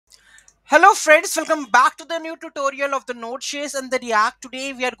Hello friends, welcome back to the new tutorial of the Node.js and the React.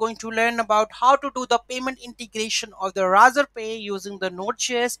 Today we are going to learn about how to do the payment integration of the razorpay using the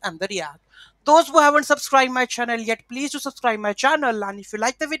Node.js and the React. Those who haven't subscribed my channel yet, please do subscribe my channel, and if you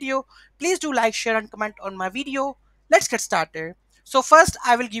like the video, please do like, share and comment on my video. Let's get started. So first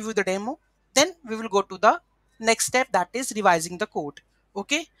I will give you the demo, then we will go to the next step, that is revising the code.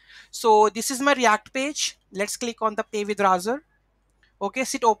 Okay, so this is my React page. Let's click on the pay with Razor. Okay,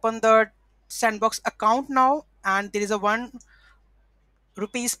 so it open the sandbox account now, and there is a 1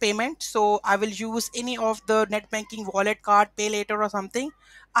 rupees payment. So I will use any of the net banking, wallet, card, pay later or something.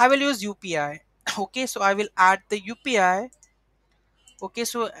 I will use UPI. Okay, so I will add the UPI. Okay,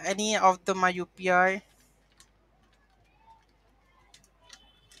 so any of the my UPI.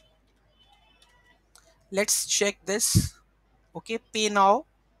 Let's check this. Okay, pay now.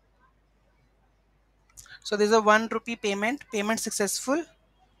 So there's a 1 rupee payment successful.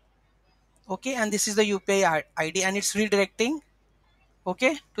 Okay, and this is the UPI ID, and it's redirecting,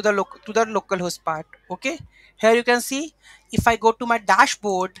 okay, to the local host part. Okay, here you can see, if I go to my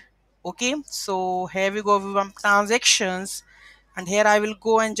dashboard, okay, so here we go with transactions, and here I will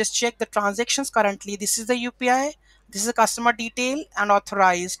go and just check the transactions. Currently this is the UPI, this is a customer detail and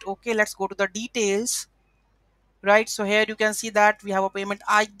authorized. Okay, let's go to the details. Right, so here you can see that we have a payment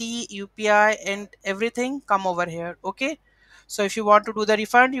ID, UPI and everything come over here. Okay, so if you want to do the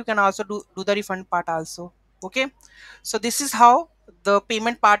refund, you can also do the refund part also. Okay, so this is how the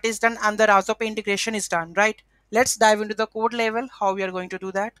payment part is done and the razorpay integration is done. Right, let's dive into the code level how we are going to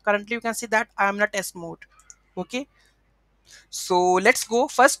do that. Currently you can see that I am in a test mode. Okay, so let's go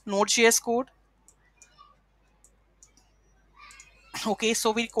first Node.js code. Okay,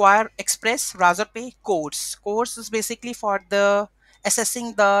 so we require express razorpay codes. Codes is basically for the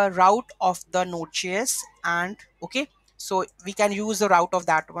assessing the route of the Node.js, and okay, so we can use the route of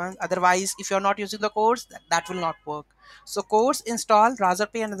that one. Otherwise, if you're not using the codes, that will not work. So codes install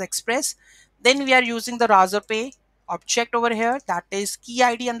razorpay and the express. Then we are using the razorpay object over here, that is key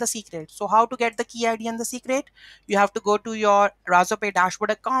ID and the secret. So how to get the key ID and the secret? You have to go to your razorpay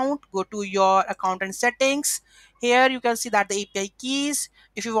dashboard account, go to your account and settings. Here you can see that the API keys,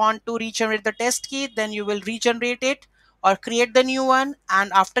 if you want to regenerate the test key, then you will regenerate it or create the new one,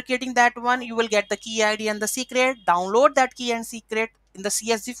 and after creating that one you will get the key ID and the secret. Download that key and secret in the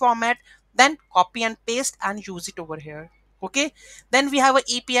CSV format, then copy and paste and use it over here. Okay, then we have an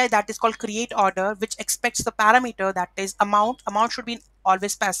API that is called create order, which expects the parameter, that is amount should be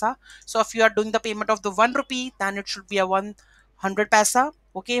always paisa. So if you are doing the payment of the 1 rupee, then it should be a 100 paisa.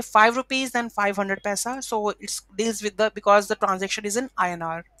 Okay, 5 rupees, then 500 paisa. So it deals with the, because the transaction is in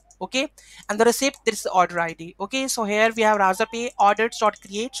INR. Okay, and the receipt, there is the order ID. Okay, so here we have razorpay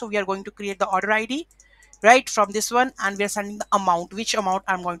orders.create. So we are going to create the order ID right from this one, and we are sending the amount, which amount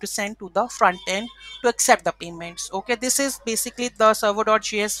I'm going to send to the front end to accept the payments. Okay, this is basically the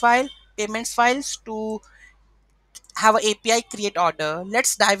server.js file, payments files to have an API create order.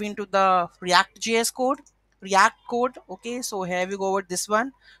 Let's dive into the React.js code. React code. Okay, so here we go with this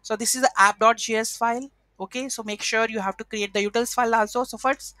one. So this is the app.js file. Okay, so make sure you have to create the utils file also. So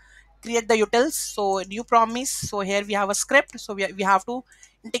first create the utils. So new promise. So here we have a script. So we have to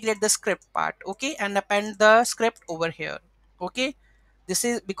integrate the script part. Okay, and append the script over here. Okay, this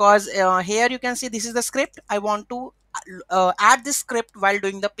is because here you can see this is the script. I want to add this script while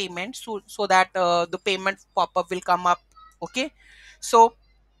doing the payment, so that the payment pop-up will come up. Okay, so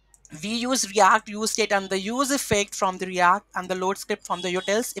we use React use state and the use effect from the React and the load script from the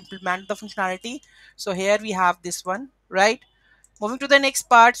utils implement the functionality. So here we have this one. Right, moving to the next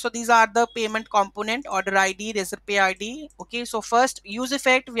part. So these are the payment component, order ID, razorpay ID. Okay, so first use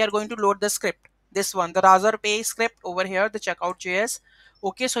effect, we are going to load the script, this one, the razorpay script over here, the checkout.js.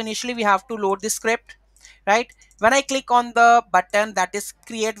 Okay, so initially we have to load this script. Right, when I click on the button that is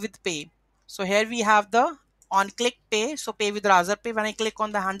create with pay, so here we have the on click pay, so pay with razorpay. When I click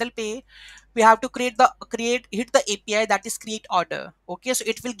on the handle pay, we have to hit the API, that is create order. Okay, so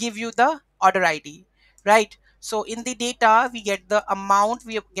it will give you the order ID. Right, so in the data we get the amount,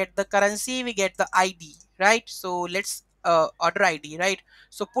 we get the currency, we get the ID. Right, so let's order ID. Right,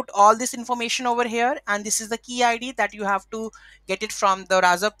 so put all this information over here, and this is the key ID that you have to get it from the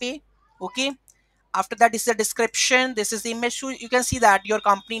razorpay. Okay, after that is the description, this is the image. So you can see that your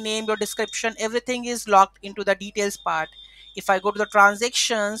company name, your description, everything is locked into the details part. If I go to the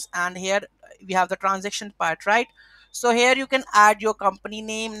transactions, and here we have the transaction part. Right, so here you can add your company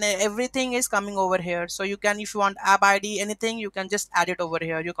name, everything is coming over here. So you can, if you want app ID, anything, you can just add it over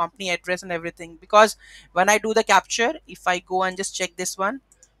here, your company address and everything. Because when I do the capture, if I go and just check this one,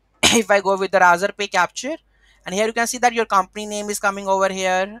 if I go with the razorpay capture, and here you can see that your company name is coming over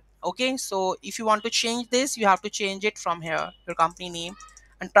here, Okay, so if you want to change this, you have to change it from here, your company name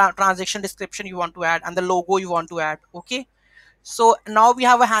and transaction description you want to add and the logo you want to add. Okay, so now we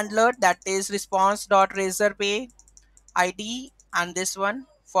have a handler that is response.razorpay id, and this one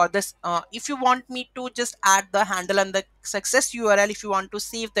for this if you want me to just add the handle and the success url, if you want to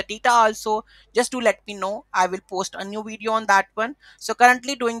save the data also, just do let me know. I will post a new video on that one. So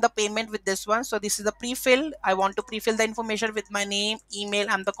currently doing the payment with this one. So this is the pre-fill. I want to pre-fill the information with my name, email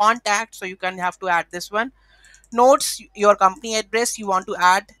and the contact, so you can have to add this one. Notes, your company address you want to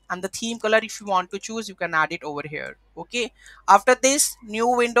add, and the theme color if you want to choose, you can add it over here. Okay, after this, new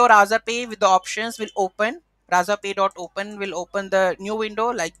window razorpay with the options will open. Razorpay.open will open the new window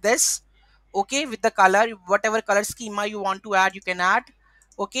like this. Okay, with the color, whatever color schema you want to add, you can add.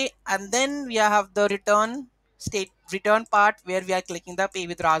 Okay, and then we have the return part where we are clicking the pay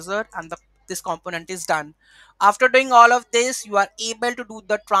with razor, and this component is done. After doing all of this, you are able to do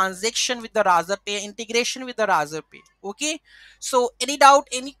the transaction with the razorpay, integration with the razorpay. Okay, so any doubt,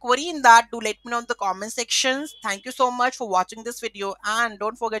 any query in that, do let me know in the comment sections. Thank you so much for watching this video, and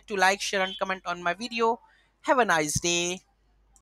don't forget to like, share and comment on my video. Have a nice day.